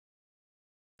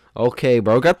Okay,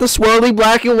 bro. Got the swirly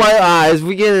black and white eyes.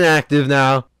 We getting active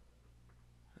now.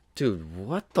 Dude,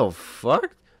 what the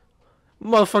fuck?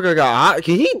 Motherfucker got hot.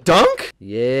 Can he dunk?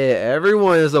 Yeah,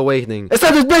 everyone is awakening.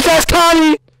 Except this bitch ass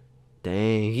Connie!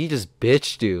 Dang, he just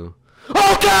bitched you.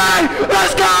 Okay!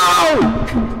 Let's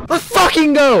go! Let's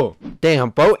fucking go! Damn,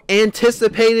 bro.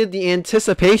 Anticipated the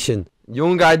anticipation. You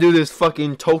don't gotta do this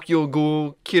fucking Tokyo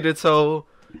Ghoul, Kirito,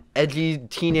 edgy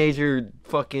teenager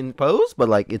fucking pose, but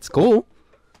like, it's cool.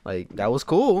 Like, that was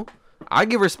cool. I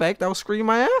give respect. I was screaming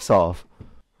my ass off.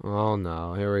 Oh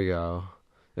no, here we go.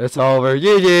 It's over.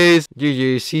 GG's.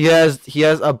 GG's. He has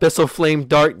Abyssal Flame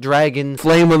Dark Dragon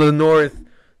Flame of the North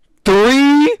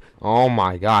 3. Oh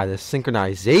my god, this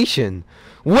synchronization.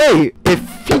 Wait,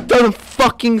 if he doesn't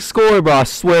fucking score, bro, I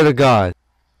swear to god.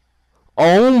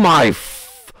 Oh my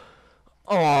fucking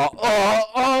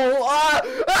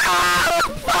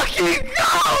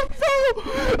go, bro.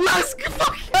 Let's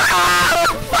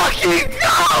fucking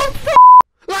go, bro.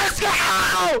 Let's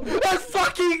go! Let's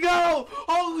fucking go!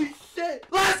 Holy shit!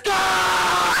 Let's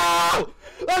go!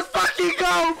 Let's fucking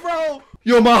go, bro!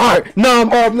 Yo, my heart! Nah,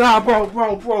 bro,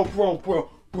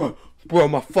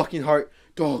 my fucking heart.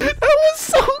 Dog. That was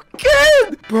so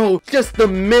good! Bro, just the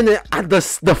minute,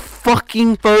 the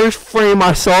fucking first frame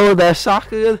I saw of that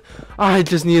shotgun, I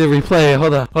just need to replay it.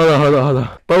 Hold on.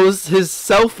 Bro, his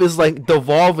self is like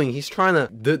devolving. He's trying to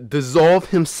dissolve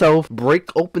himself, break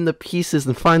open the pieces,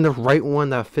 and find the right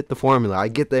one that fit the formula. I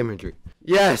get the imagery.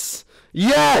 Yes!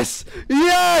 Yes!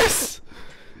 Yes!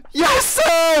 Yes,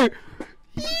 sir!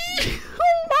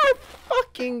 Oh my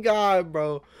fucking god,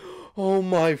 bro. Oh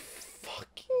my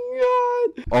fucking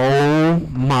god. Oh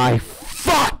my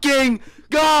fucking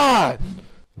god!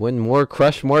 Win more,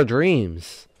 crush more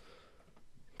dreams.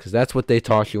 Because that's what they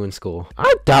taught you in school.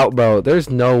 I doubt, bro.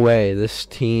 There's no way this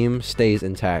team stays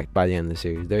intact by the end of the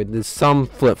series. There's some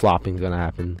flip-flopping going to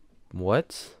happen.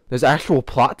 What? There's actual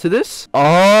plot to this? Oh,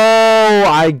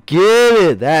 I get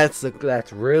it. That's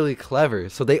really clever.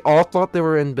 So they all thought they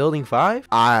were in Building 5?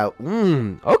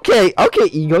 Okay,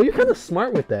 Ego, you're kind of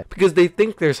smart with that. Because they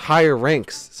think there's higher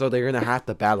ranks, so they're going to have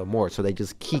to battle more. So they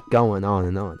just keep going on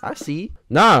and on. I see.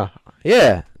 Nah,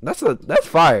 yeah, that's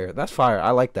fire. That's fire.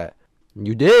 I like that.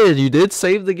 You did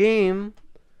save the game.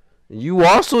 You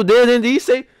also did indeed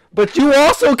save, but you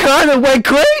also kind of went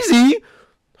crazy.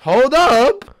 Hold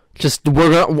up. Just,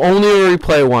 we're gonna only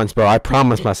replay once, bro. I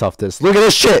promise myself this. Look at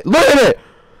this shit. Look at it.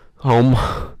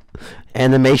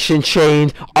 Animation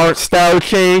change, art style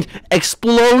change,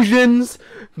 explosions,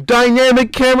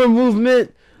 dynamic camera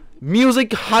movement,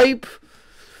 music hype,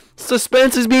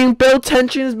 suspense is being built,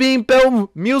 tension is being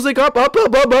built, music up.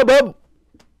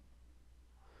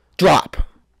 Drop.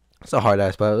 It's a hard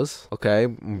ass pose. Okay,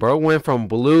 bro went from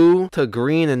blue to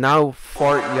green and now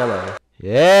fart yellow.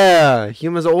 Yeah,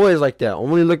 humans are always like that.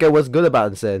 Only look at what's good about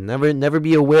it instead. Never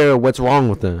be aware of what's wrong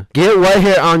with them. Get white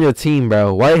hair on your team,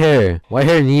 bro. White hair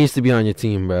needs to be on your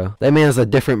team, bro. That man's a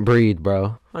different breed,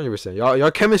 bro. 100%. Your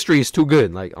chemistry is too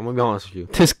good. Like, I'm gonna be honest with you.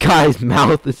 This guy's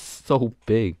mouth is so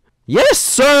big. Yes,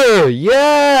 sir.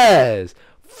 Yes.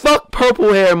 Fuck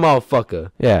purple hair,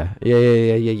 motherfucker. Yeah.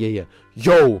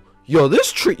 Yo,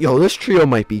 this trio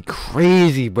might be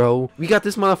crazy, bro. We got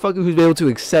this motherfucker who's able to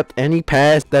accept any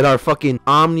pass that our fucking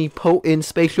omnipotent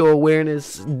spatial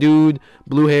awareness dude,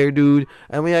 blue hair dude,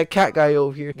 and we got cat guy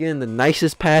over here getting the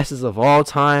nicest passes of all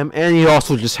time, and he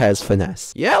also just has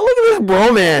finesse. Yeah, look at this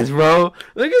bromance, bro.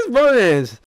 Look at this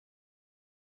bromance.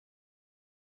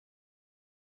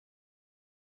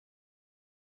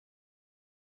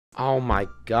 Oh my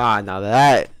god, now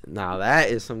that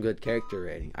is some good character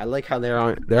rating. I like how they're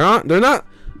not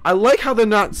I like how they're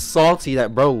not salty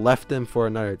that bro left them for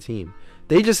another team.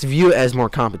 They just view it as more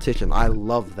competition. I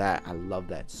love that. I love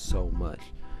that so much.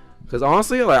 Cause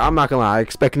honestly, like, I'm not gonna lie, I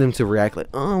expected them to react like,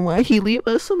 oh, why'd he leave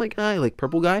us? Oh my god, like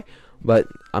purple guy. But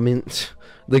I mean,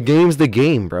 the game's the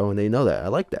game, bro, and they know that. I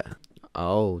like that.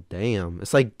 Oh, damn.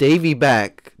 It's like Davy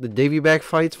Back. The Davy Back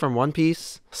fights from One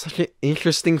Piece. Such an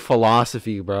interesting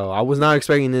philosophy, bro. I was not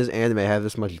expecting this anime to have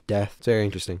this much death. It's very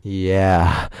interesting.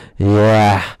 Yeah.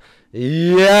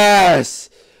 Yes.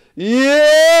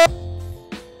 Yeah.